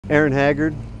Aaron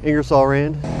Haggard, Ingersoll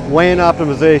Rand. WAN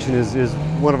optimization is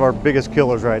one of our biggest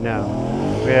killers right now.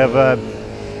 We have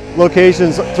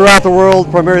locations throughout the world,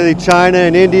 primarily China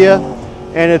and India,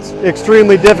 and it's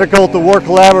extremely difficult to work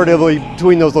collaboratively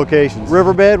between those locations.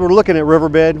 Riverbed, we're looking at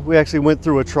Riverbed. We actually went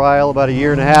through a trial about a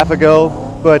year and a half ago,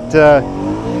 but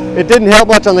it didn't help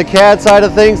much on the CAD side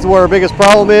of things, where our biggest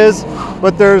problem is,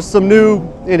 but there's some new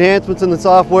enhancements in the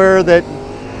software that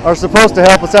are supposed to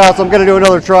help us out, so I'm going to do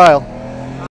another trial.